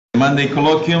Monday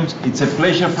Colloquiums. It's a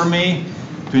pleasure for me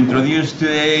to introduce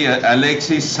today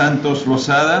Alexis Santos.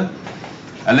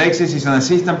 Alexis is an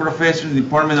assistant professor in the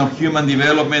Department of Human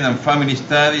Development and Family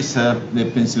Studies at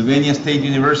the Penn State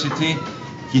University.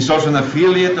 He's also an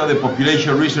affiliate of the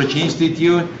Population Research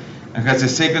Institute and has a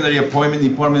secondary appointment in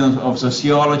the Department of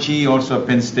Sociology, also at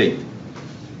Penn State.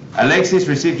 Alexis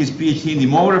received his PhD in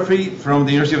demography from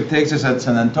the University of Texas at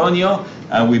San Antonio,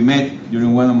 and we met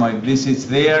during one of my visits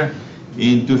there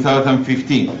in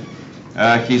 2015.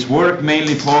 His work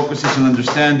mainly focuses on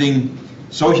understanding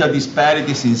social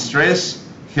disparities in stress,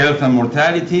 health, and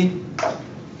mortality.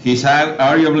 He's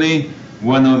arguably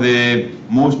one of the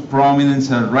most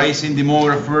prominent and rising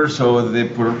demographers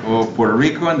of Puerto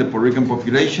Rico and the Puerto Rican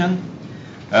population.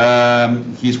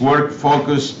 His work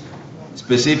focused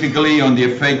specifically on the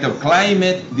effect of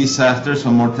climate disasters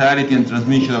on mortality and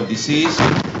transmission of disease.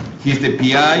 He's the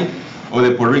PI of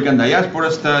the Puerto Rican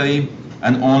Diaspora Study,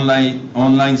 an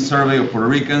online survey of Puerto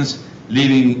Ricans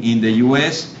living in the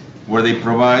U.S., where they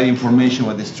provide information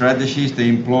about the strategies they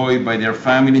employ by their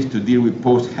families to deal with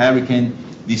post-hurricane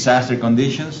disaster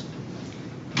conditions.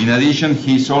 In addition,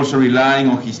 he's also relying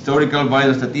on historical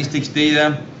vital statistics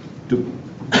data to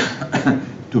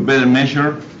better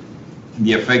measure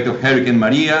the effect of Hurricane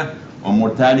Maria on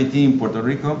mortality in Puerto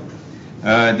Rico.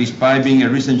 Despite being a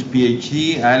recent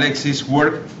PhD, Alexis'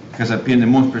 work has appeared in the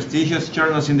most prestigious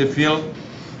journals in the field,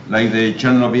 like the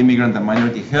Journal of Immigrant and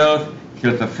Minority Health,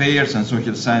 Health Affairs, and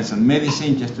Social Science and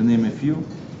Medicine, just to name a few.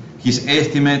 His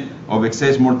estimate of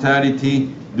excess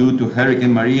mortality due to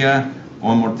Hurricane Maria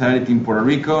on mortality in Puerto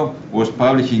Rico was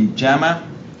published in JAMA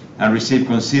and received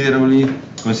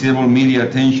considerable media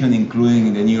attention, including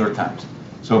in the New York Times.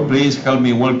 So please help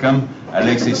me welcome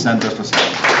Alexis Santos.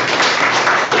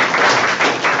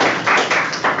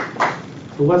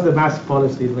 So what's the mask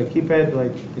policy? Do I keep it? Do I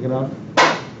take it off?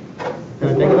 Can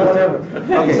I take it off?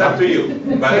 Okay. It's up to you.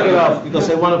 Take it off because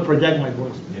I want to project my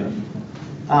voice.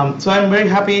 Yeah. So I'm very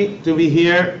happy to be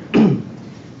here, and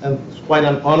it's quite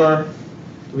an honor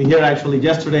to be here. Actually,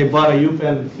 yesterday I bought a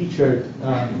UPenn t-shirt,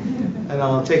 and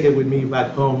I'll take it with me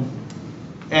back home.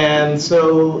 And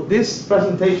so this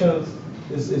presentation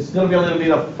is going to be a little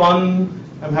bit of fun.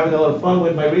 I'm having a lot of fun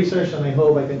with my research, and I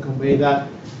hope I can convey that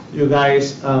to you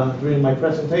guys during my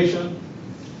presentation.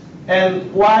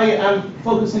 And why I'm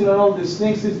focusing on all these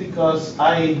things is because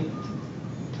I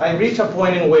reach a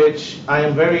point in which I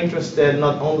am very interested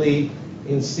not only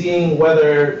in seeing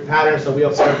whether patterns that we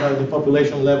observe at the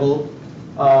population level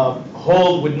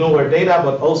hold with newer data,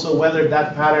 but also whether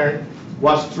that pattern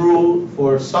was true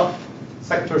for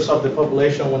sectors of the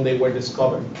population when they were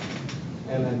discovered.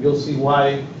 And you'll see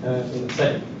why in a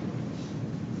second.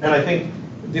 And I think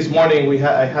this morning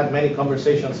I had many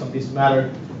conversations on this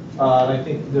matter. And I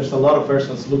think there's a lot of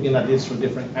persons looking at this from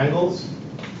different angles.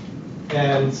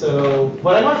 And so,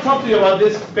 but I want to talk to you about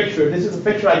this picture. This is a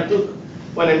picture I took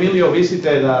when Emilio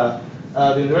visited the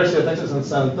University of Texas in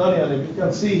San Antonio. And if you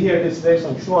can see here, this is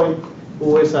Jason Choi,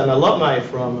 who is an alumni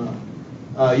from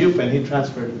UPenn. He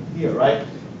transferred here, right?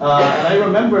 And I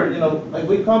remember, like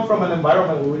we come from an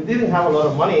environment where we didn't have a lot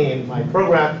of money in my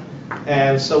program,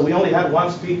 and so we only had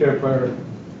one speaker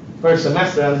per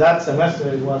semester, and that semester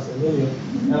it was Emilio.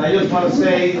 And I just want to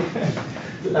say,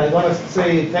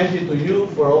 thank you to you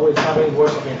for always having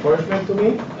words of encouragement to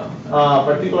me,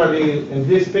 particularly in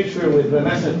this picture with Rene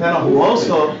Centeno, who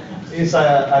also is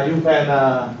a UPenn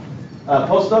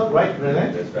postdoc, right,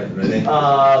 Rene? That's right, Rene.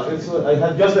 I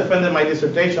had just defended my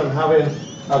dissertation, having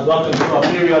gotten through a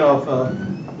period of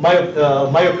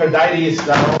myocarditis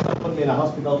that almost put me in a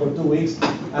hospital for 2 weeks.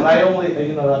 And I only,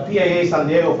 the PAA San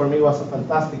Diego for me was a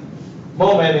fantastic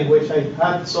moment in which I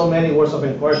had so many words of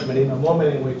encouragement, in a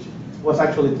moment in which I was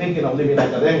actually thinking of leaving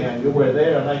academia, and you were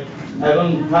there. And I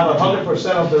don't have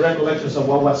 100% of the recollections of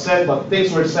what was said, but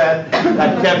things were said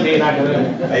that kept me in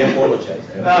academia. I apologize.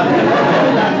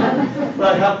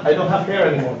 But I don't have hair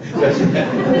anymore.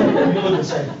 You look the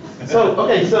same. So,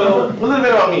 okay, so a little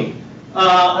bit about me.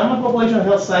 I'm a population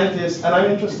health scientist, and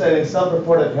I'm interested in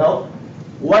self-reported health,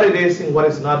 what it is and what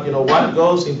it's not, what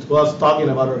goes into us talking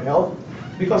about our health.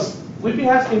 Because we've been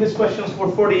asking these questions for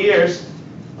 40 years,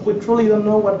 and we truly don't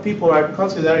know what people are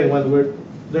considering when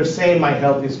they're saying my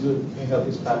health is good, my health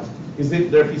is bad. Is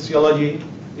it their physiology?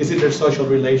 Is it their social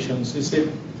relations? Is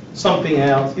it something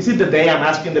else? Is it the day I'm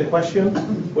asking the question?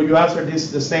 Will you answer this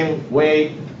the same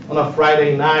way on a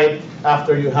Friday night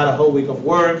after you had a whole week of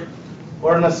work,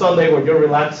 or on a Sunday where you're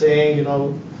relaxing,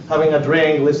 having a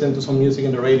drink, listening to some music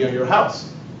in the radio in your house?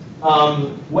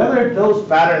 Whether those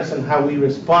patterns and how we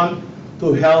respond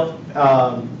to health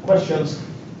questions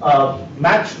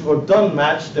match or don't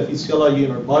match the physiology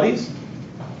in our bodies,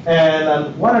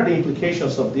 And what are the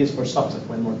implications of this for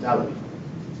subsequent mortality?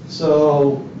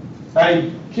 So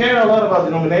I care a lot about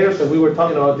denominators, and we were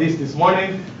talking about this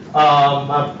morning.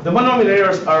 The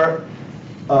denominators are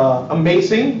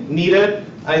amazing, needed.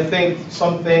 I think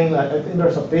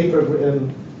there's a paper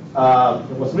written, that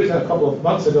was written a couple of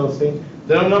months ago saying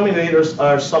the denominators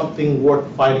are something worth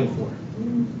fighting for.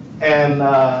 And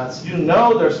as you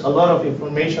know, there's a lot of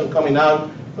information coming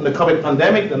out from the COVID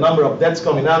pandemic, the number of deaths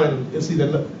coming out, and you see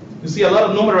a lot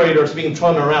of numerators being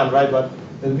thrown around, right? But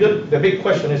the big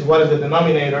question is, what is the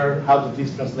denominator? How does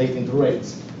this translate into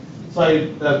rates? So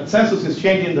the census is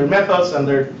changing their methods, and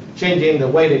they're changing the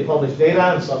way they publish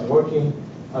data, and so I'm working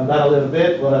on that a little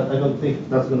bit, but I don't think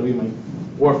that's going to be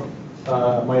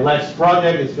my life's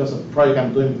project. It's just a project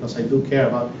I'm doing because I do care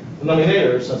about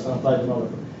denominators as an applied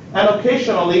demographer. And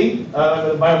occasionally, I'm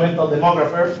an environmental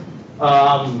demographer,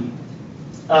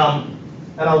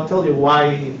 and I'll tell you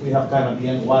why we have time at the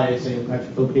end, why I say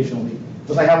occasionally,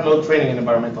 because I have no training in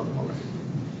environmental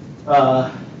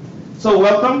demography. So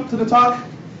welcome to the talk.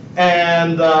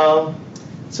 And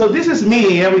so this is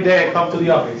me every day I come to the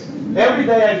office. Every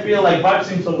day I feel like Bart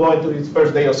Simpson going to his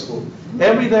first day of school.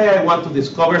 Every day I want to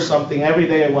discover something. Every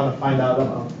day I want to find out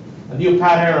about a new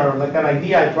pattern or like an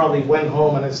idea. I probably went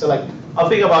home and I said like, I'll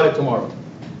think about it tomorrow.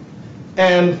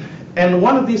 And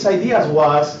one of these ideas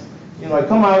was, I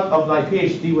come out of my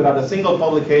PhD without a single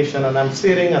publication, and I'm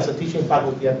sitting as a teaching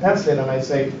faculty at Penn State, and I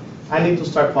say, I need to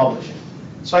start publishing.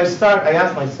 So I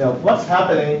ask myself, what's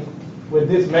happening with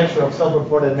this measure of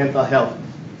self-reported mental health?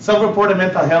 Self-reported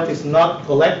mental health is not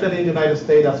collected in the United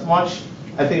States as much.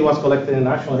 I think it was collected in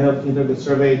National Health Interview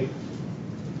Survey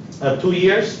 2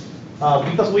 years,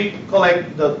 because we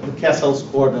collect the Kessel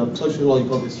score, the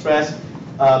sociological distress,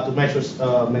 to measure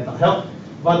mental health.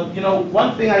 But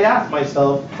one thing I asked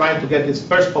myself, trying to get this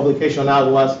first publication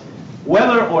out, was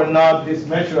whether or not this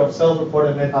measure of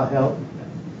self-reported mental health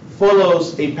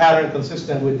follows a pattern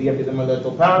consistent with the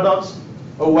epidemiological paradox,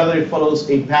 or whether it follows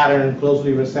a pattern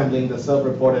closely resembling the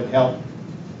self-reported health,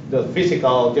 the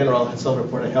physical general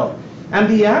self-reported health. And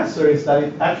the answer is that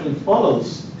it actually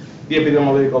follows the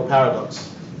epidemiological paradox.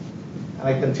 And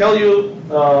I can tell you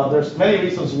there's many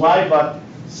reasons why, but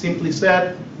simply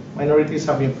said, minorities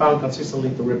have been found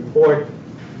consistently to report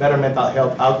better mental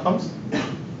health outcomes.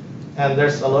 And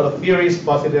there's a lot of theories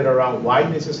posited around why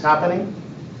this is happening.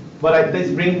 But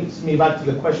this brings me back to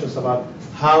the questions about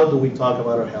how do we talk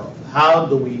about our health?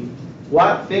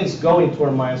 What things go into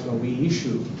our minds when we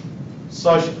issue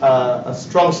such a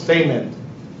strong statement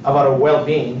about our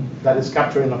well-being that is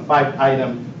captured in a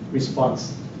 5-item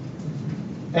response?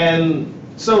 And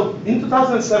so in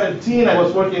 2017, I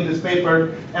was working in this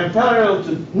paper, and parallel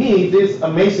to me, this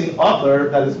amazing author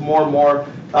that is more and more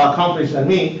accomplished than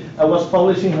me, was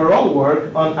publishing her own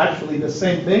work on actually the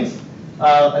same things.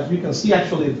 As you can see,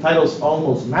 actually, the titles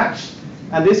almost match.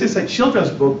 And this is a children's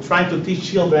book trying to teach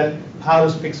children how to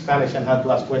speak Spanish and how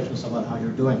to ask questions about how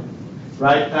you're doing,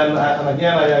 right? And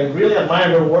again, I really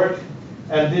admire her work.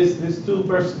 And these two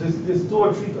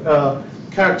or three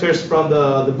characters from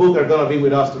the book are going to be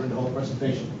with us during the whole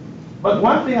presentation. But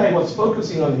one thing I was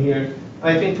focusing on here, and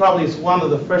I think probably is one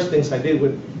of the first things I did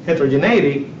with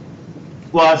heterogeneity,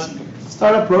 was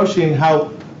start approaching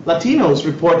how Latinos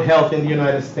report health in the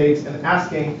United States and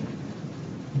asking,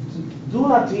 do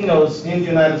Latinos in the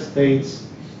United States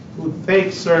who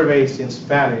take surveys in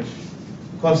Spanish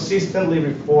consistently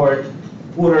report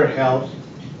poorer health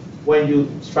when you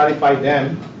stratify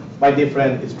them by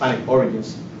different Hispanic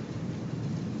origins?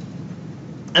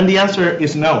 And the answer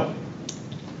is no.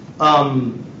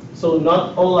 So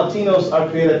not all Latinos are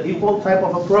created equal type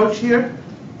of approach here.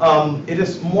 It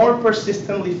is more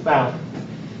persistently found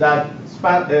that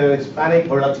Hispanic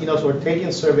or Latinos who are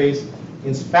taking surveys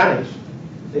in Spanish,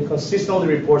 they consistently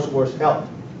report worse health.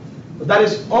 But that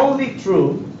is only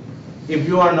true if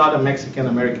you are not a Mexican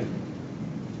American.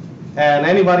 And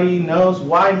anybody knows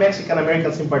why Mexican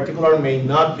Americans in particular may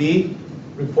not be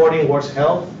reporting worse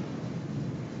health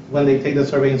when they take the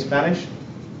survey in Spanish?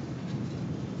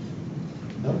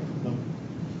 No?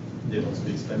 They don't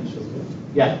speak Spanish as well?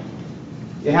 Yeah.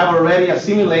 They have already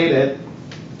assimilated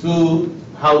to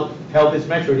how health is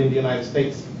measured in the United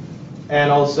States. And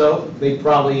also, they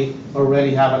probably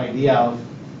already have an idea of,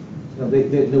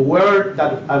 the word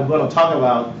that I'm going to talk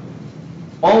about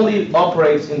only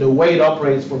operates in the way it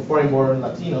operates for foreign-born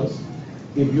Latinos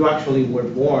if you actually were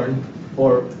born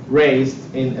or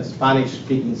raised in a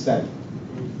Spanish-speaking setting.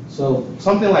 So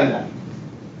something like that.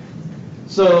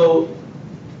 So,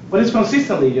 but it's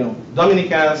consistently,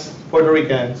 Dominicans, Puerto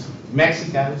Ricans,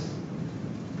 Mexicans,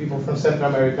 people from Central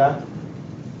America,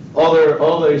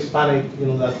 other Hispanic,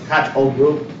 that catch-all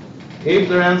group,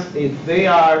 If they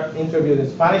are interviewed in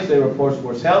Spanish, they report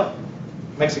worse health.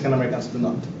 Mexican Americans do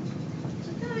not.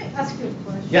 So can I ask you a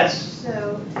question? Yes.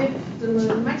 So if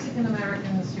the Mexican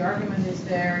Americans, your argument is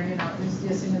there, is the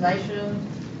assimilation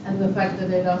and the fact that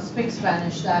they don't speak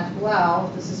Spanish that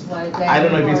well, this is why they... I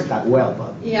don't know if it's that well,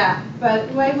 but... Yeah, but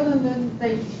why wouldn't then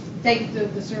they take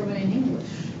the survey in English?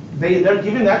 They're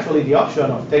given actually the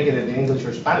option of taking it in English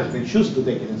or Spanish. They choose to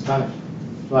take it in Spanish.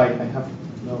 So I have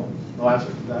no answer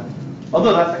to that.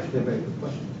 Although that's actually a very good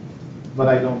question. But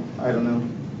I don't know.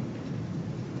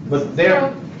 But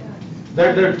they're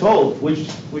told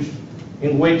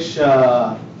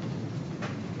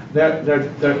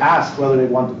they're asked whether they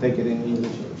want to take it in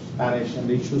English or Spanish, and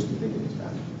they choose to take it in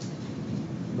Spanish.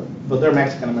 But they're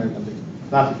Mexican American. They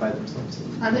classify themselves.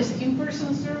 Are these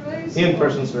in-person surveys?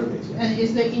 In-person surveys, yes. And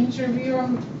is the interviewer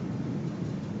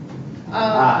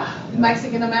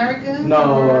Mexican American?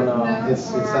 No. It's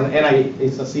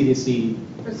a CDC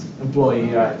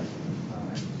employee, right?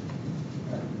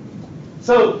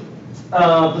 So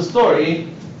the story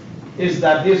is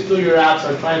that these 2-year apps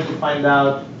are trying to find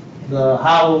out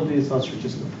how these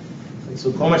outreaches go. Like,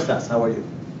 so, ¿cómo estás? How are you?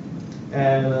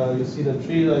 And you see the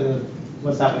tree.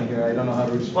 What's happening here? I don't know how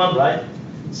to respond, right?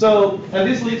 So, and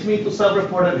this leads me to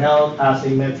self-reported health as a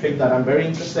metric that I'm very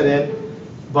interested in.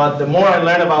 But the more I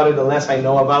learn about it, the less I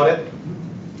know about it.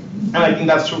 And I think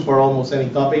that's true for almost any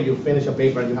topic. You finish a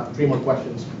paper and you have 3 more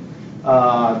questions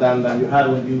than you had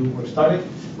when you were starting.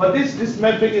 But this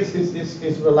metric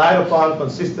is relied upon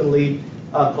consistently,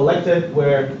 collected,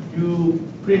 where you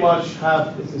pretty much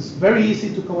have, it's very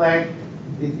easy to collect.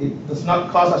 It does not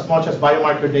cost as much as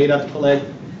biomarker data to collect.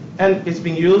 And it's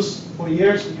been used for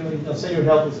years. You can say your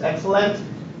health is excellent,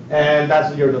 and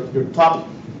that's your top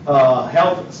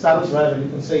health status, right? You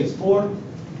can say it's poor.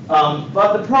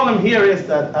 But the problem here is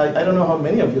that I don't know how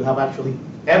many of you have actually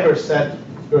ever said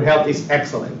your health is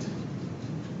excellent.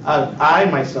 I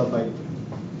myself, I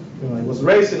was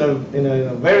raised in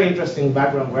a very interesting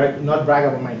background where I could not brag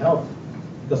about my health,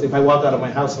 because if I walk out of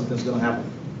my house, something's going to happen.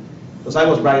 Because I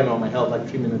was bragging about my health like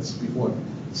 3 minutes before.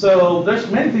 So there's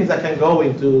many things that can go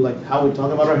into like how we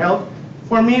talk about our health.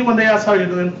 For me, when they ask how you're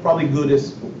doing, probably good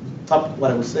is top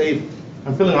what I would say.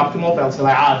 I'm feeling optimal, I'll say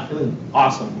like, I'm feeling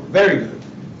awesome, very good.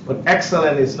 But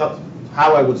excellent is not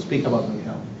how I would speak about my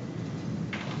health.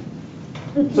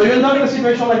 So you end up in a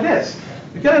situation like this.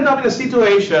 You can end up in a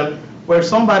situation where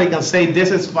somebody can say this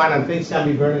is fine and things can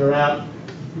be burning around.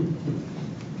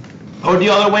 Or the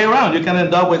other way around, you can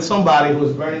end up with somebody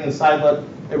who's burning inside but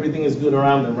everything is good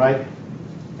around them, right?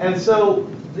 And so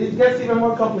it gets even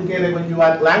more complicated when you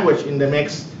add language in the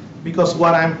mix, because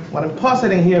what I'm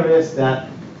positing here is that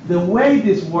the way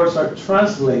these words are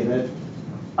translated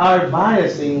are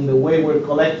biasing the way we're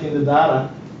collecting the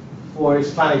data for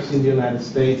Hispanics in the United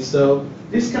States. So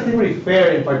this category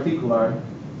fair in particular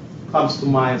comes to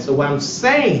mind. So what I'm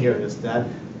saying here is that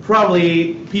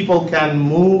probably people can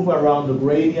move around the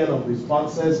gradient of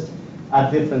responses at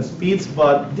different speeds,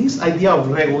 but this idea of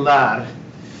regular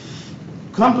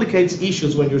complicates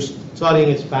issues when you're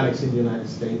studying Hispanics in the United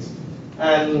States.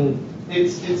 And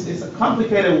it's a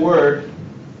complicated word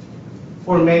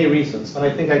for many reasons, and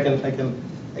I think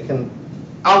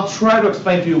I'll try to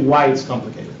explain to you why it's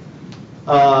complicated.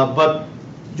 But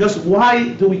just why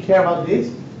do we care about this?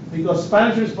 Because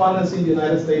Spanish respondents in the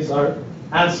United States are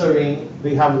answering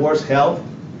they have worse health,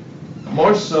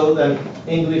 more so than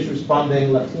English responding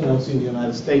Latinos in the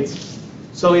United States.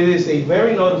 So it is a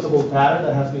very noticeable pattern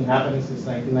that has been happening since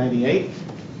 1998.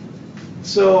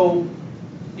 So,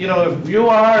 if you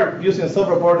are using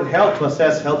self-reported health to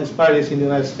assess health disparities in the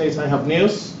United States, I have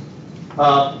news.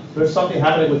 There's something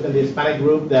happening within the Hispanic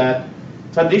group that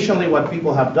traditionally what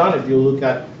people have done, if you look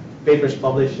at papers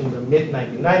published in the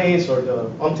mid-1990s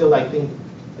or until I think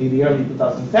the early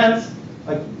 2010s,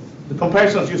 like the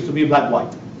comparisons used to be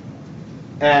black-white.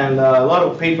 And a lot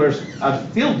of papers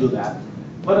still do that.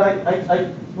 But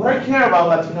what I care about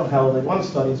Latino health, I want to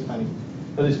study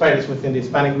the disparities within the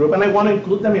Hispanic group, and I want to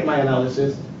include them in my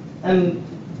analysis. And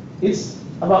it's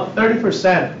about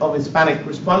 30% of Hispanic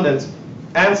respondents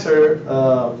answer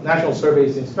national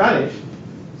surveys in Spanish.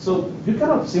 So you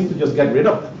cannot seem to just get rid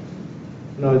of them.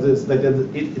 It's like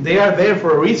they are there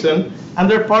for a reason, and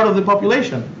they're part of the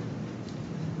population.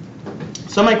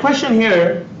 So my question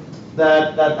here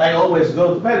that I always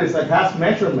go to bed is like, has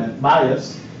measurement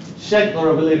bias checked our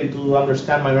ability to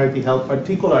understand minority health,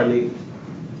 particularly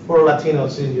for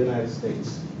Latinos in the United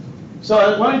States? So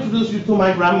I want to introduce you to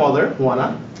my grandmother,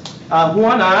 Juana.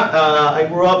 I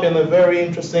grew up in a very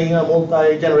interesting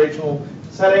multi-generational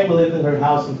setting. We lived in her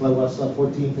house until I was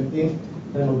 14, 15,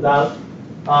 then I moved out.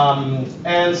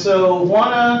 And so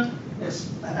Juana is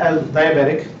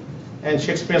diabetic, and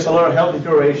she experienced a lot of health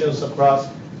deteriorations across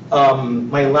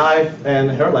my life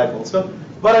and her life also.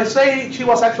 But I say she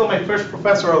was actually my first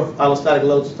professor of allostatic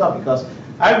load stuff, because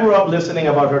I grew up listening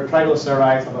about her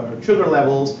triglycerides, about her sugar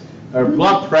levels, her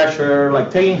blood pressure, like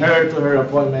taking her to her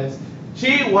appointments.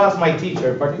 She was my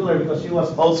teacher, particularly because she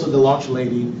was also the lunch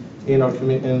lady in our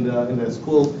in the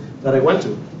school that I went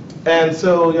to. And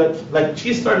so, like,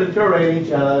 she started deteriorating.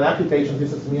 She had an amputation.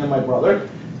 This is me and my brother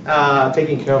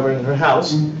taking care of her in her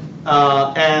house.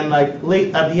 And like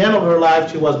late at the end of her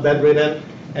life, she was bedridden,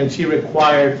 and she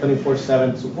required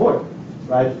 24/7 support,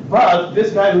 right? But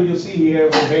this guy who you see here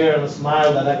with hair and a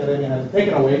smile that academia has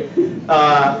taken away,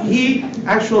 he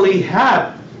actually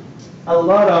had a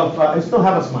lot of, I still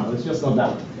have a smile, it's just not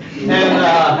that one.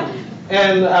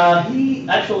 And he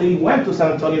actually went to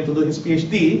San Antonio to do his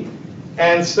PhD,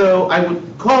 and so I would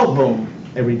call home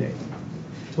every day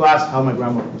to ask how my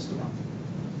grandmother was doing.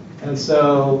 And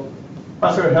so,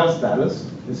 what's her health status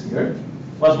is here.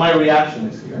 What's my reaction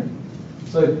is here.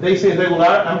 So if they say regular,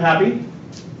 I'm happy.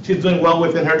 She's doing well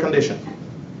within her condition.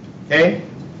 Okay?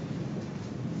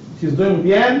 She's doing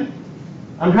bien.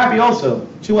 I'm happy also.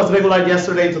 She was regular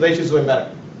yesterday, today she's doing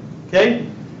better. Okay?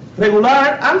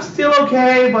 Regular, I'm still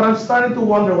okay, but I'm starting to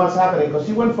wonder what's happening, because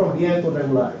she went from bien to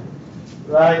regular.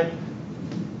 Right?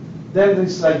 Then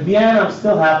it's like bien, I'm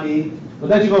still happy, but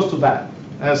then she goes to bad.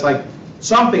 And it's like,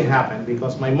 something happened,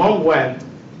 because my mom went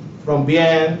from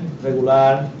bien,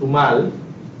 regular, to mal.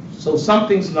 So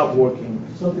something's not working.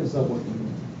 Something's not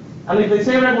working. And if they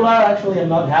say regular, actually I'm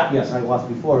not happy as I was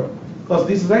before, because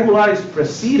this regular is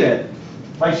preceded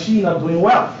by she not doing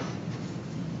well.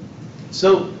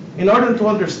 So in order to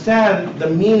understand the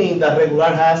meaning that regular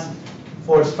has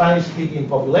for Spanish-speaking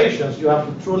populations, you have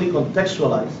to truly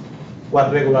contextualize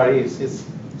what regular is. It's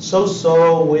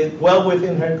so-so, well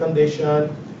within her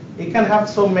condition. It can have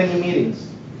so many meanings,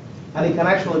 and it can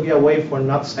actually be a way for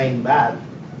not saying bad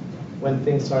when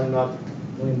things are not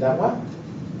doing that well.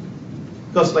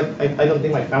 Because like I don't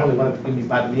think my family wanted to give me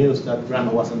bad news that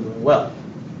grandma wasn't doing well.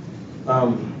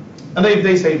 And then if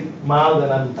they say mild,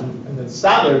 then I'm then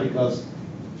sadder, because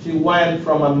she went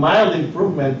from a mild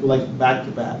improvement to like back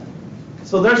to bad.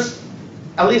 So there's,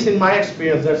 at least in my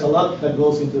experience, there's a lot that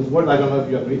goes into this word. I don't know if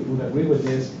you would agree with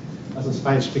this as a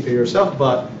Spanish speaker yourself,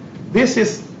 but this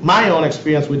is my own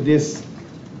experience with this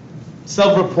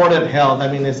self-reported health.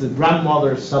 I mean, it's the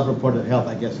grandmother's self-reported health,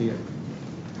 I guess, here.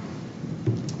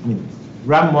 I mean,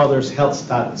 grandmother's health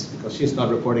status, because she's not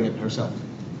reporting it herself.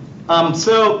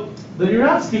 So the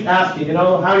giraffes keep asking,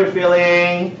 how you're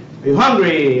feeling? Are you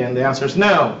hungry? And the answer is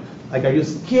no. Like, are you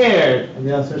scared? And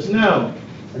the answer is no.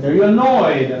 Like, are you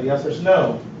annoyed? And the answer is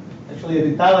no. Actually,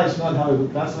 the Itala is not how we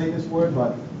would translate this word,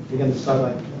 but we're going to start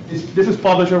like, this is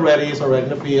published already, it's already in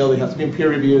the field, it has been peer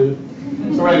reviewed,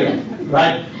 it's already,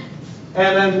 right?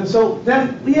 And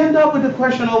then we end up with the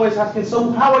question always asking,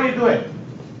 so how are you doing?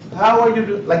 How are you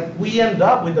doing? Like, we end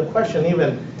up with the question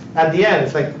even at the end.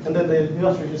 It's like, and then the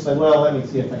illustrator is like, well, let me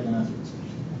see if I can answer this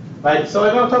question. Right? So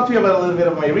I'm going to talk to you about a little bit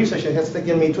of my research. It has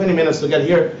taken me 20 minutes to get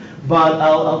here, but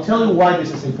I'll tell you why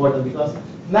this is important, because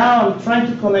now I'm trying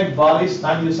to connect bodies,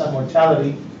 time use, and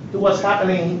mortality to what's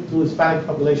happening to Hispanic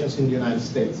populations in the United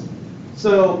States.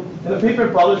 So in a paper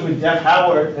published with Jeff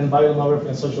Howard in Bioethnography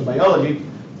and Social Biology,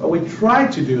 what we try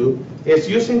to do is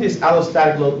using these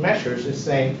allostatic load measures is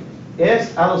saying, is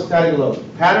allostatic load,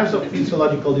 patterns of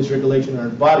physiological dysregulation in our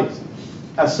bodies,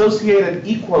 associated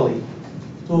equally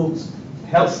to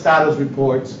health status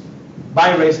reports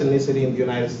by race and ethnicity in the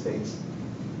United States?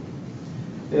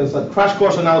 There's a crash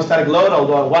course on allostatic load,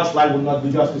 although one slide will not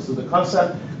do justice to the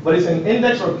concept, but it's an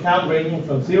index or count ranging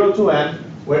from 0 to n,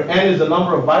 where n is the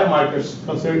number of biomarkers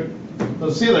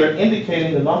considered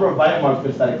indicating the number of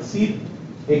biomarkers that exceed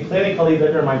a clinically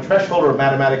determined threshold or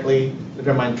mathematically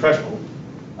determined threshold.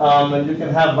 And you can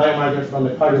have biomarkers from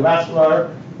the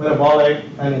cardiovascular, metabolic,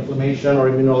 and inflammation or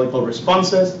immunological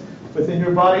responses within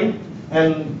your body.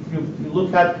 And you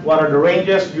look at what are the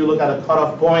ranges, you look at a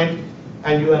cutoff point,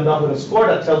 and you end up with a score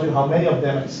that tells you how many of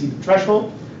them exceed the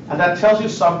threshold. And that tells you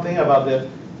something about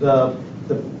the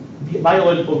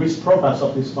biological risk profiles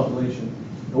of this population.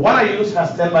 The one I use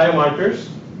has 10 biomarkers,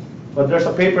 but there's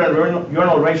a paper in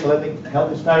Journal Racial Ethnic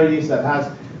Health Disparities that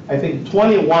has, I think,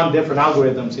 21 different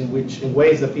algorithms in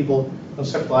ways that people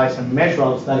conceptualize and measure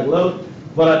allostatic load.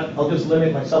 But I'll just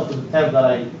limit myself to the 10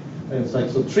 that it's like,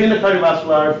 so 3 in the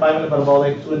cardiovascular, 5 in the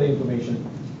metabolic, 2 in the inflammation.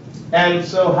 And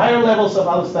so higher levels of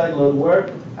allostatic load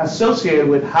were associated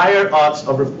with higher odds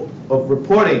of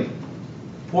reporting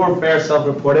poor, fair,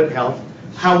 self-reported health.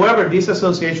 However, this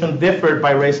association differed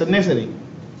by race and ethnicity.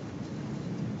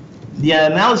 The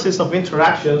analysis of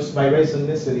interactions by race and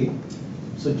ethnicity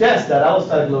suggests that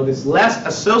allostatic load is less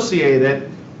associated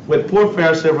with poor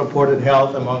fair self-reported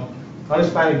health among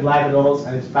non-Hispanic Black adults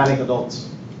and Hispanic adults.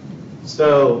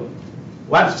 So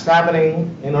what's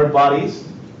happening in our bodies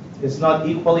is not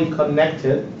equally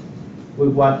connected with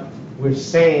what we're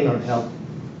saying our health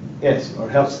is, or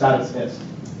health status is.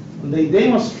 And they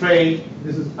demonstrate,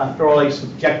 this is after all a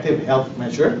subjective health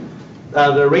measure,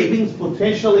 the ratings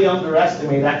potentially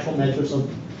underestimate actual measures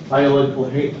of biological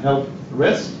health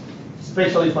risk,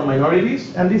 especially for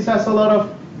minorities, and this has a lot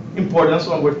of importance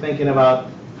when we're thinking about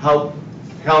how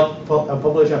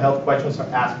population health questions are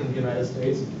asked in the United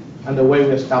States, and the way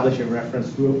we establish a reference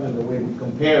group, and the way we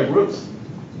compare groups.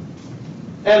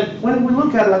 And when we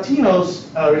look at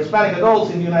Latinos or Hispanic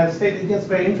adults in the United States, it gets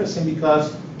very interesting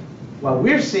because what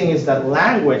we're seeing is that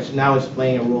language now is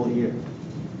playing a role here.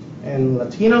 And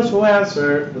Latinos who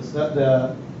answer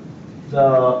the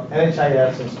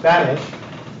NHIS in Spanish,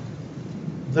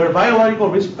 their biological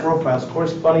risk profiles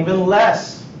correspond even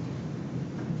less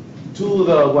to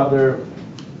what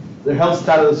their health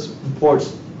status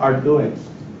reports are doing.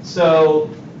 So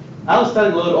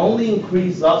allostatic load only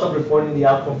increased odds of reporting the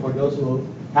outcome for those who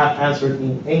have answered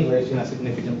in English in a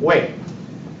significant way.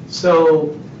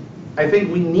 So I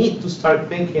think we need to start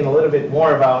thinking a little bit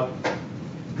more about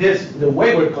this, the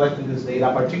way we're collecting this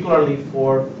data, particularly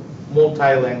for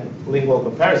multilingual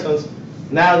comparisons.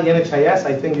 Now the NHIS,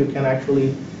 I think you can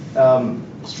actually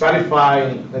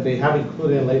stratify, that they have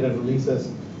included in later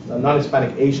releases, the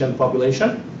non-Hispanic Asian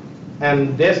population.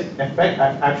 And this effect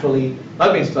actually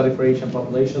not being studied for Asian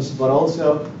populations, but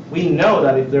also we know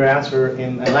that if they answer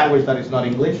in a language that is not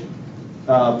English,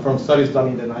 from studies done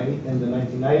in the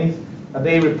 1990s, that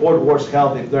they report worse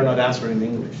health if they're not answering in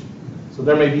English. So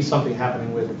there may be something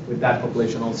happening with that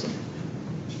population also.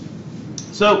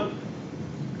 So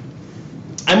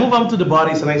I move on to the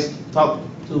bodies and I start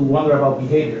to wonder about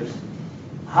behaviors.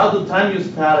 How do time use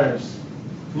patterns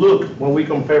look when we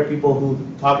compare people who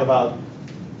talk about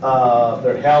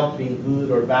their health being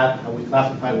good or bad, how we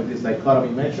classify with this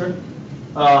dichotomy measure?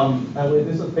 And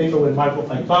this is a paper with Marco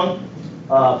Faiton,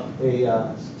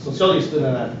 a sociology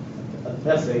student at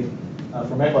Penn State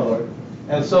from Ecuador.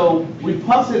 And so we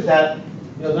posit that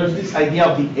there's this idea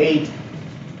of the 8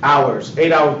 hours.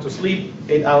 8 hours to sleep,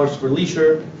 8 hours for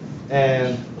leisure,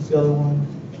 and what's the other one?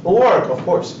 For work, of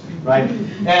course, right?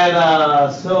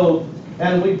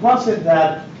 And we posit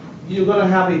that you're going to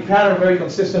have a pattern very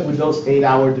consistent with those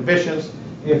 8-hour divisions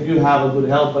if you have a good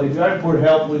health. But if you are in poor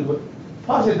health, we would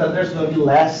posit that there's going to be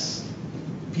less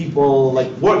people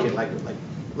working, like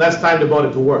less time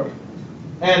devoted to work.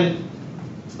 And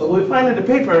what we find in the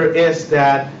paper is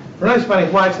that for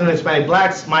non-Hispanic whites and non-Hispanic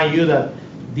blacks, mind you that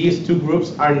these two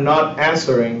groups are not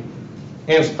answering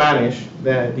in Spanish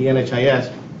the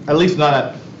NHIS, at least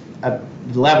not at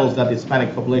the levels that the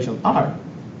Hispanic population are.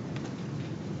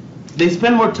 They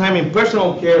spend more time in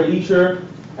personal care, leisure,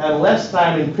 and less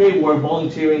time in paid work,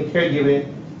 volunteering, caregiving,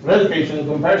 and education in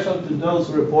comparison to those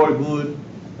who report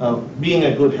being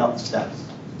a good health status.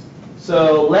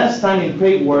 So less time in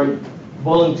paid work,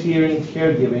 volunteering,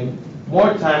 caregiving,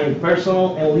 more time in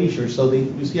personal and leisure. So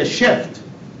you see a shift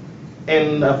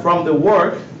from the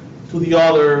work to the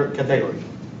other category,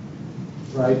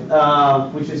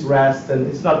 right? Which is rest, and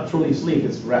it's not truly sleep,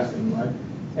 it's resting, right?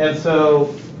 And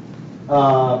so,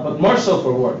 but more so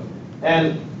for work.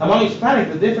 And among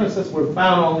Hispanic, the differences were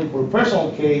found only for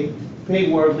personal care,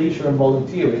 paid work, leisure, and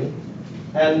volunteering.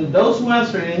 And those who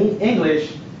answered in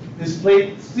English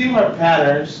displayed similar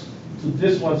patterns to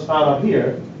this one's found up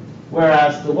here,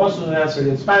 whereas the ones who answered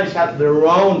in Spanish had their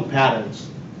own patterns,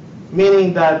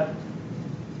 meaning that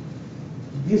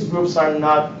these groups are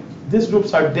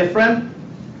different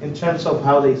in terms of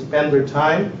how they spend their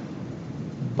time,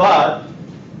 but,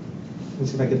 let me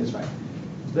see if I get this right.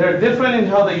 They're different in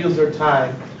how they use their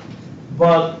time,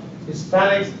 but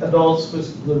Hispanic adults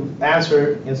who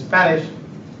answer in Spanish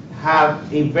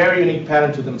have a very unique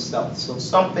pattern to themselves. So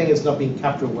something is not being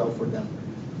captured well for them.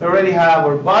 They already have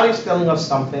our bodies telling us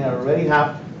something, or already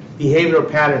have behavioral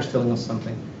patterns telling us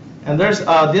something. And there's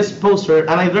this poster,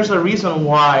 and there's a reason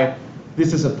why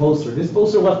this is a poster. This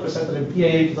poster was presented in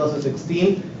PAA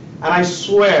 2016, and I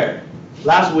swear,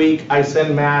 last week I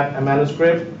sent Matt a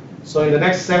manuscript, so in the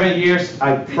next 7 years,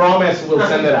 I promise we'll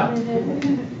send it out.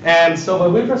 And so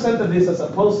when we presented this as a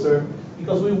poster,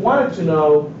 because we wanted to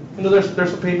know,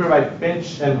 there's a paper by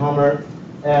Finch and Homer,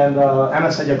 and Anna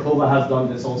Sajakova has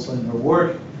done this also in her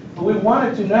work, but we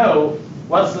wanted to know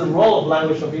what's the role of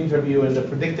language of interview and the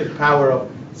predictive power of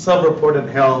self-reported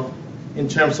health in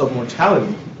terms of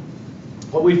mortality.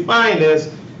 What we find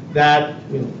is that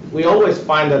we always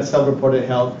find that self-reported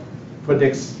health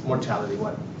predicts mortality.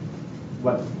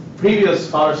 What previous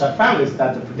scholars have found is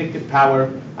that the predictive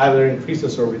power either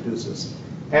increases or reduces.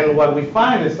 And what we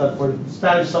find is that for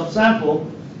Spanish subsample,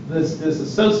 this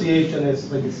association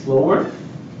is like slower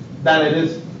than it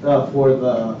is for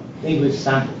the English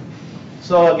sample.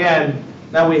 So again,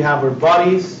 now we have our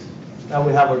bodies, now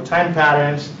we have our time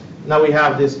patterns, now we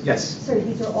have this, yes? Sorry,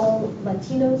 these are all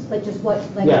Latinos, like just what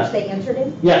language they answered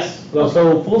in? Yes,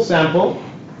 so full sample,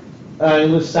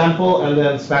 English sample, and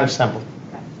then Spanish sample.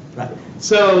 Right.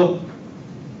 So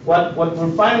what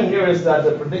we're finding here is that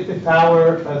the predictive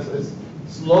power is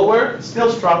slower,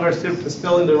 still stronger,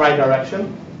 still in the right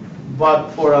direction,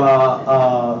 but for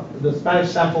the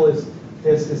Spanish sample is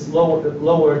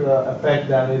lower the effect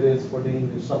than it is for the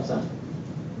English subsample.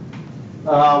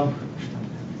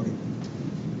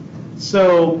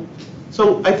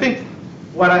 So I think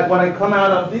what I come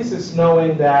out of this is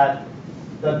knowing that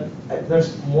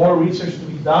there's more research to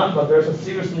be done, but there's a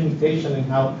serious limitation in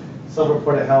how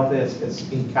self-reported health is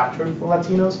being captured for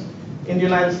Latinos in the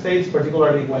United States,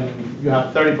 particularly when you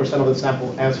have 30% of the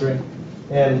sample answering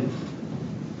in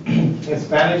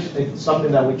Spanish. It's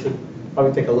something that we should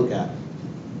probably take a look at.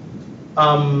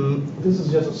 This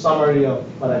is just a summary of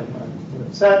what I've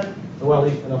said. I will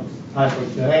leave enough time for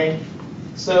Q&A.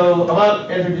 So about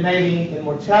heterogeneity in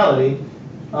mortality,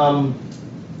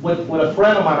 with a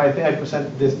friend of mine, I think I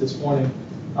presented this morning.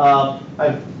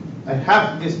 I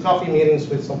have these coffee meetings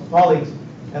with some colleagues,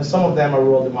 and some of them are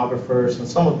rural demographers, and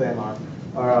some of them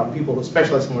are people who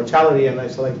specialize in mortality. And I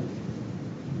said, like,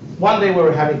 one day we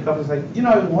were having coffee, like,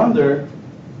 I wonder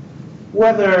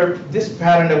whether this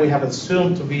pattern that we have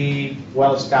assumed to be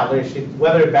well established,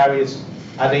 whether it varies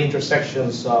at the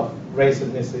intersections of race,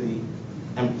 ethnicity,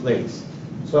 and place.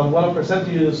 So I'm going to present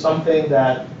to you something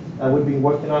that we've been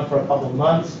working on for a couple of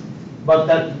months, but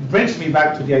that brings me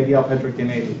back to the idea of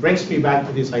heterogeneity. It brings me back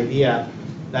to this idea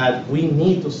that we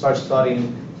need to start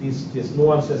studying these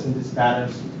nuances and these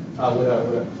patterns with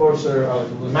a coarser,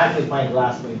 with a magnifying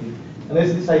glass maybe. And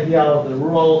there's this idea of the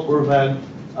rural-urban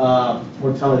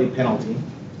mortality penalty.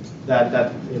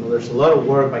 That there's a lot of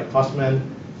work by Kosman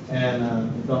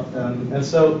and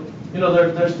so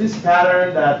there's this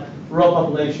pattern that rural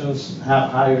populations have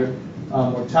higher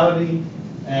mortality,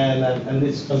 and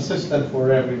it's consistent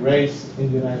for every race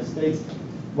in the United States.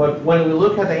 But when we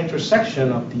look at the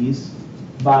intersection of these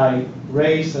by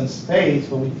race and space,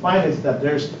 what we find is that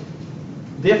there's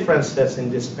differences in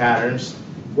these patterns,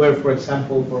 where, for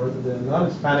example, for the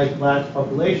non-Hispanic Black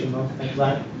population, non-Hispanic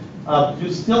Black,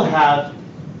 you still have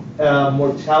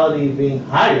mortality being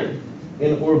higher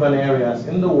in urban areas,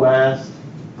 in the West,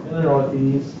 in the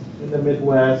Northeast, in the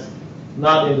Midwest,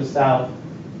 not in the South.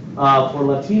 For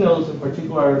Latinos in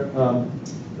particular,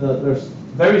 there's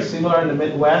very similar in the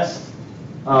Midwest,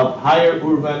 higher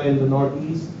urban in the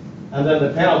Northeast, and then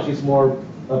the penalty is more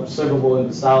observable in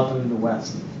the South and in the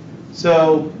West.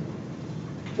 So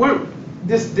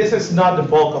this is not the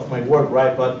bulk of my work,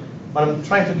 right? But what I'm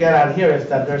trying to get at here is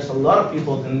that there's a lot of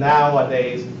people that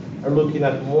nowadays are looking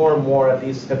at more and more at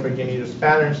these heterogeneous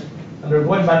patterns, and they're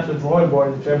going back to the drawing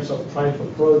board in terms of trying to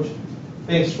approach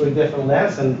things through a different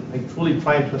lens and like truly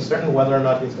trying to ascertain whether or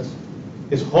not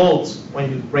this holds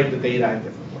when you break the data in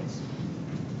different ways.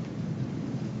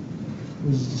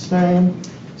 This is the same.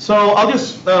 So I'll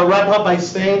just wrap up by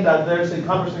saying that there's a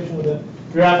conversation with the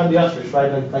giraffe and the ostrich,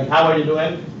 right? Like how are you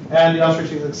doing? And the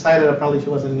ostrich is excited. Apparently she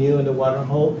wasn't new in the water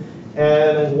hole.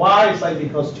 And why? It's like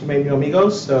because she made new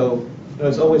amigos. So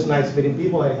it's always nice meeting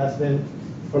people. It has been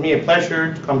for me a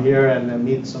pleasure to come here and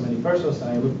meet so many persons. And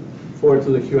I look forward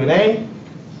to the Q&A.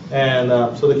 And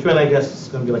so the Q&A, I guess, is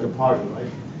going to be like a party, right?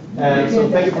 And so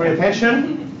thank you for your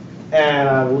attention, and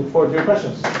I look forward to your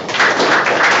questions.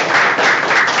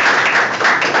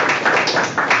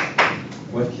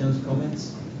 Questions,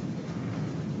 comments?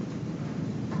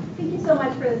 Thank you so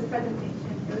much for this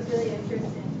presentation. It was really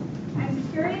interesting.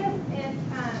 I'm curious if,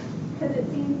 because it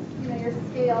seems your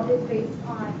scale is based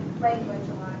on language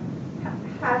a lot.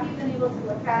 Have you been able to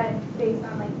look at it based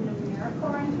on numerical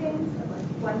rankings of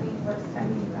one being worse,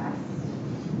 10 being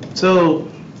best? So,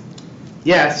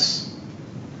 yes.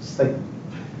 It's like,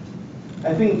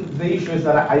 I think the issue is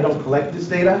that I don't collect this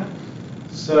data.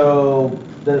 So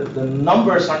the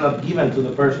numbers are not given to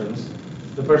the persons.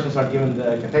 The persons are given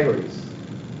the categories.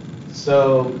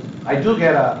 So I do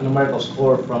get a numerical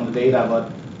score from the data,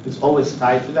 but it's always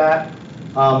tied to that.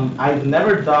 I've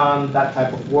never done that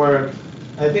type of work.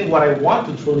 I think what I want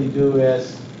to truly do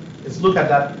is look at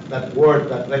that word,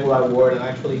 that regular word, and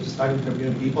actually start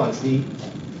interviewing people and see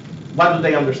what do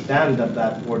they understand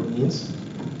that word means.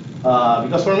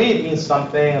 Because for me it means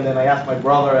something, and then I ask my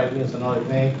brother, it means another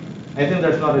thing. I think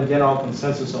there's not a general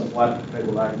consensus of what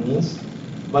regular means,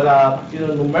 but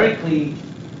numerically,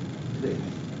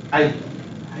 I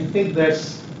think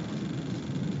there's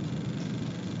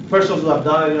persons who have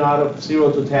done it out of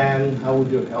 0 to 10. How would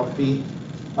your health be?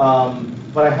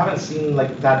 But I haven't seen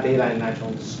like that data in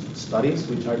national studies,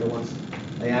 which are the ones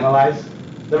I analyze.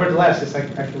 Nevertheless, it's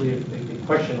actually a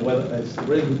question whether it's a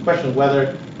really good question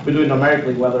whether we do it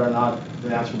numerically, whether or not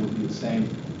the answer would be the same.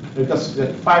 Because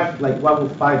what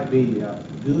would 5 be?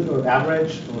 Good or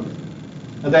average?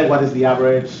 And then what is the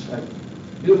average?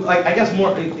 I guess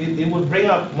more. It would bring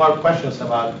up more questions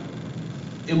about.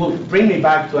 It will bring me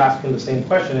back to asking the same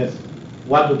question: is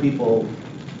what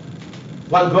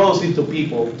goes into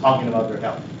people talking about their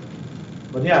health?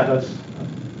 But yeah,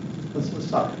 let's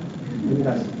talk. Maybe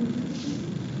that's.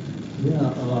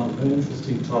 Yeah, very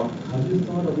interesting talk. Have you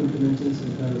thought of implementing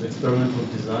some kind of experimental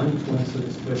design to answer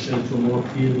this question to more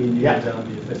clearly nail down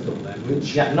the effect of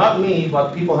language? Yeah, not me,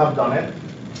 but people have done it.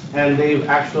 And they've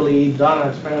actually done an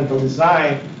experimental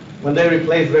design when they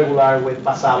replace regular with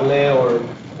pasable or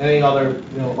any other,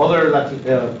 other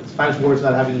Spanish words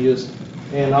that have been used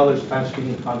in other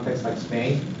Spanish-speaking contexts like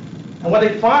Spain. And what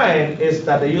they find is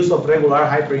that the use of regular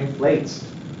hyperinflates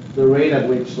the rate at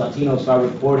which Latinos are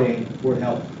reporting poor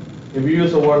health. If you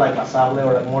use a word like pasable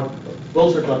or more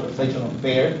closer to a translation of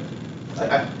fair,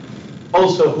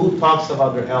 also who talks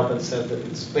about their health and says that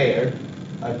it's fair?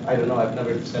 I don't know, I've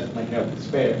never said my health is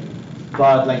fair.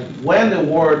 But like when the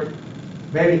word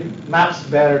maybe maps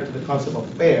better to the concept of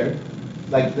fair,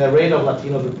 like the rate of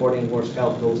Latinos reporting worse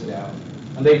health goes down.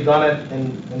 And they've done it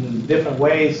in different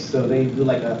ways. So they do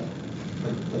like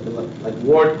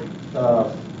word,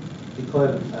 they call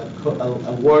it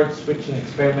a word switching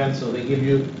experiment. So they give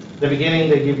you, the beginning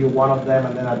they give you one of them,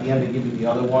 and then at the end they give you the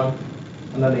other one.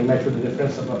 And then they measure the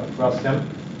difference across them.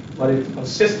 But it's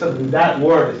consistent with that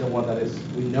word is the one that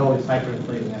we know is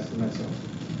hyperinflating estimates of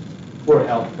poor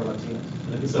health for Latinos.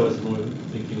 I guess I was more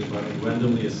thinking about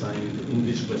randomly assigning the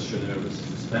English questionnaire versus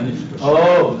the Spanish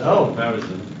questionnaire. Oh, no.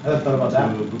 Comparison. I hadn't thought about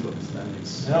that. To a group of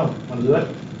Hispanics. No, want to do it?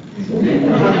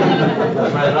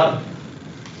 Let's write it up.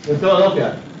 In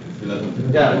Philadelphia.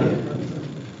 Yeah.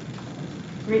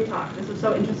 Great talk. This was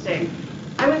so interesting.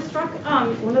 I was struck,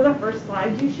 one of the first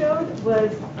slides you showed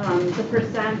was the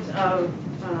percent of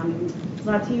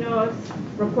Latinos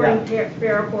reporting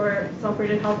fair or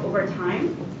self-rated health over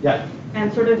time. Yeah.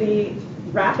 And sort of the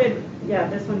rapid,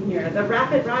 this one here, the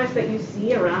rapid rise that you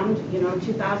see around,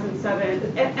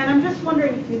 2007. And I'm just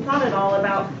wondering if you thought at all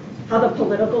about how the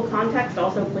political context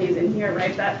also plays in here,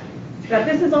 right? That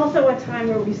this is also a time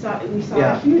where we saw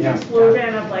a huge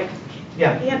explosion of like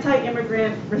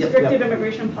anti-immigrant, restrictive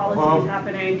immigration policies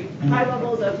happening, high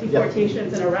levels of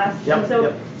deportations and arrests. And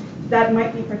so that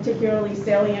might be particularly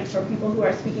salient for people who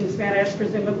are speaking Spanish,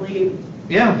 presumably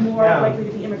more likely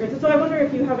to be immigrants. And so I wonder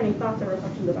if you have any thoughts or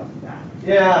reflections about that.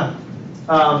 Yeah.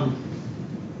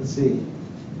 Let's see.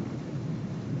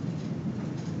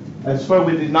 I swear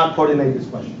we did not coordinate this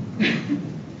question.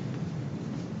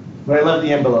 But I left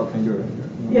the envelope in your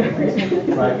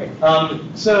right.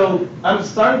 So I'm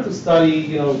starting to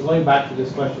study, going back to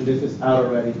this question, this is out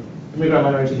already, immigrant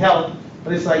minority health,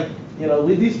 but it's like,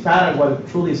 with this pattern, what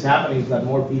truly is happening is that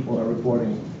more people are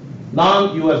reporting.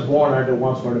 Non-US born are the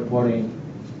ones who are reporting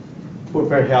poor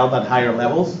fair health at higher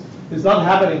levels. It's not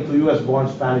happening to US born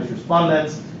Spanish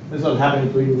respondents. It's not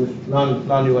happening to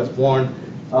non-US born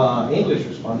English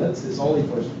respondents. It's only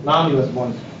for non-US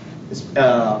born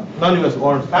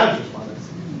Spanish respondents.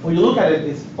 When you look at it,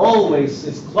 it's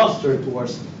clustered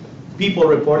towards people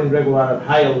reporting regular at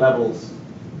higher levels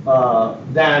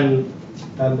than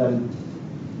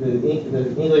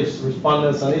the English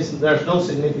respondents, and there's no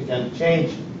significant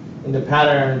change in the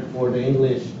pattern for the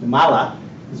English, the Mala.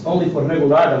 It's only for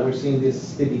regular that we're seeing this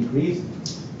steep increase.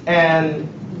 And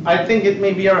I think it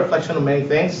may be a reflection of many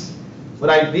things, but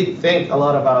I did think a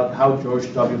lot about how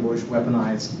George W. Bush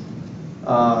weaponized,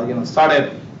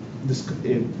 started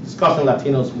discussing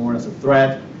Latinos more as a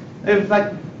threat. In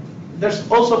fact, there's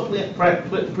also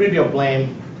plenty of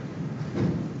blame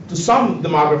to some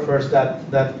demographers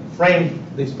that framed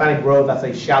the Hispanic growth as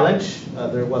a challenge.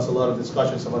 There was a lot of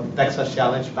discussions about the Texas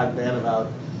challenge back then about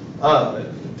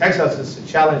Texas is a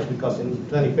challenge because in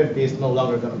 2050 it's no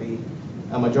longer going to be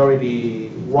a majority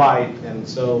white, and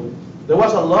so there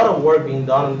was a lot of work being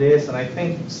done on this, and I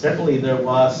think certainly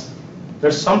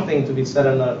there's something to be said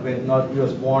on not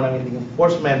US born. I mean, the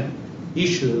enforcement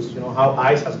issues, how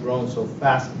ICE has grown so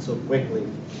fast and so quickly,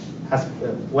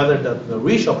 whether the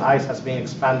reach of ICE has been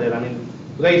expanded. I mean,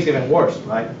 today it's even worse,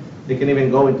 right? They can even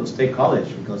go into state college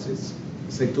because it's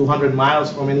like 200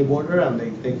 miles from any border, and they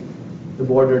take the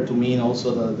border to mean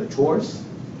also the chores.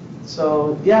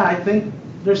 So yeah, I think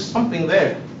there's something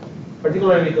there,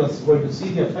 particularly because where you see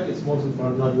the effect is mostly for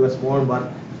non-US born,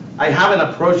 but I haven't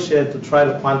approached it to try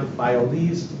to quantify all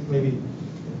these. Maybe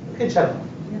we can chat.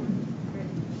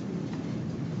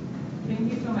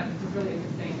 Thank you so much. This is really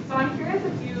interesting. So I'm curious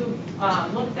if you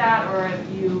looked at, or if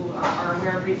you are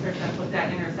aware of research that's looked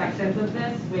at intersections of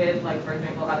this with, like, for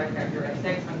example, other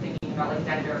characteristics. I'm thinking about like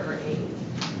gender or age.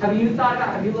 Have you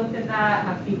looked at that?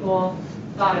 Have people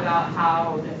thought about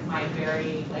how this might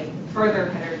vary, like further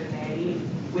heterogeneity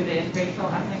within racial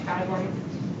ethnic categories?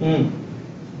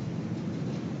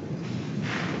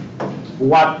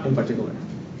 What in particular?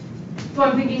 So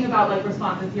I'm thinking about like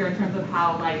responses here in terms of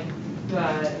how like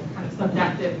the kind of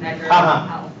subjective measures Uh-huh. of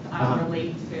health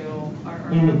relate to or are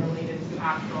related to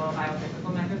actual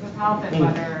biophysical measures of health, and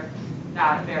whether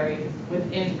that varies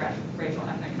within racial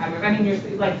ethnic categories. I mean, you're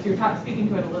speaking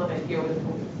to it a little bit here with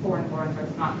foreign-born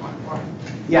versus not foreign-born.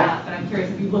 Yeah. But I'm curious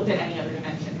if you looked at any other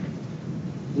dimensions.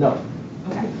 No.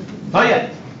 Okay. Not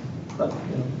yet. But,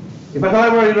 you know, if a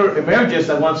collaborator emerges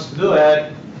that wants to do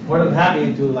it, more than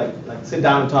happy to like sit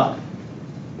down and talk.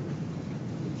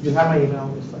 You have my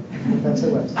email. Just like that's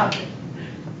it. Okay.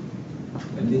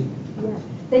 Wendy? Yeah,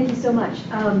 thank you so much.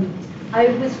 I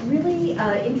was really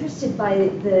interested by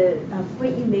the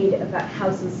point you made about how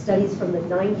some studies from the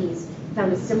 90s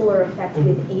found a similar effect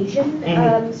with Asian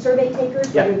survey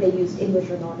takers, whether they used English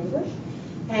or non-English.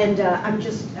 And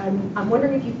I'm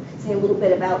wondering if you could say a little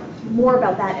bit more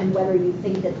about that, and whether you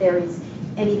think that there is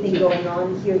anything going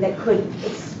on here that could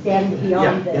expand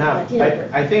beyond the Latino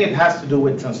group. I think it has to do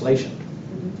with translation.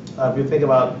 If you think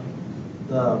about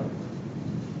the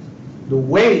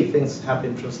way things have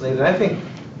been translated, I think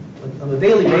on a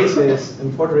daily basis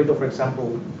in Puerto Rico, for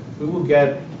example, we will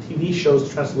get TV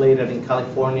shows translated in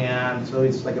California, and so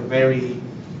it's like a very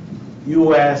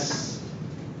U.S.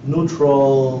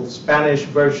 neutral Spanish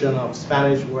version of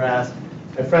Spanish, whereas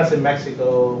my friends in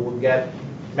Mexico will get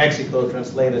Mexico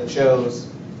translated shows.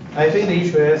 I think the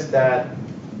issue is that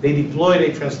they deployed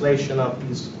a translation of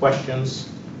these questions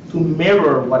to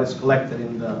mirror what is collected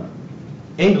in the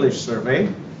English survey.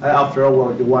 After all,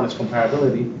 what you want is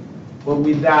comparability, but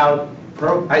without,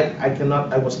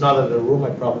 I was not in the room, I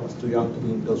probably was too young to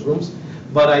be in those rooms,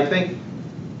 but I think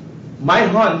my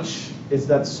hunch is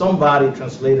that somebody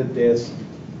translated this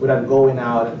without going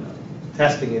out and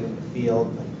testing it in the field,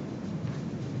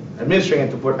 and administering it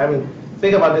to Puerto. I mean,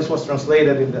 think about this was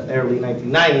translated in the early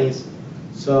 1990s,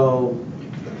 so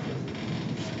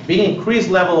being increased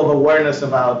level of awareness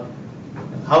about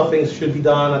how things should be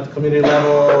done at the community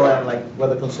level, and like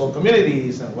whether consult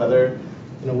communities, and whether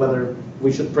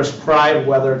we should prescribe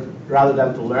rather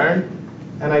than to learn.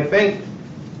 And I think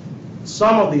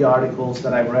some of the articles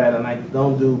that I've read, and I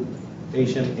don't do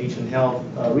Asian health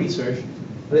research,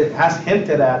 but it has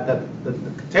hinted at that the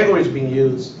categories being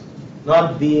used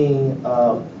not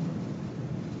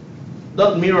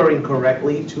mirroring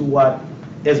correctly to what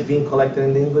is being collected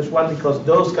in the English one, because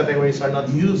those categories are not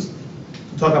used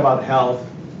to talk about health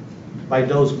by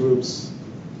those groups.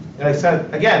 And I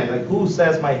said, again, like, who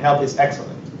says my health is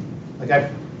excellent? Like, I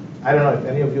don't know if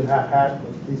any of you have had,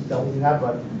 but please tell me you have,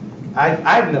 but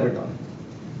I've never done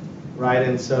it, right?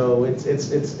 And so it's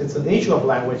an issue of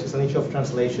language, it's an issue of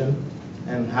translation,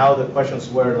 and how the questions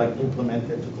were like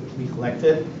implemented to be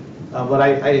collected. But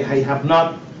I have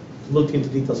not looked into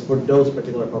details for those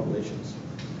particular populations.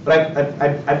 But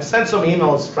I've sent some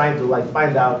emails trying to like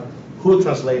find out who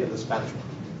translated the Spanish one.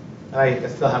 And I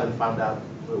still haven't found out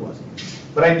who it was.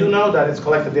 But I do know that it's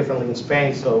collected differently in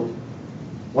Spain. So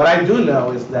what I do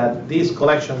know is that this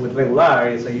collection with regular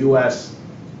is a U.S.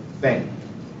 thing.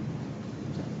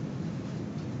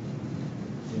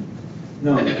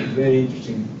 No, very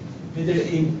interesting. Peter,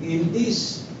 in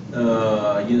these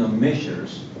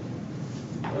measures,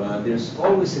 there's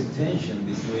always a tension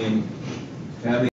between having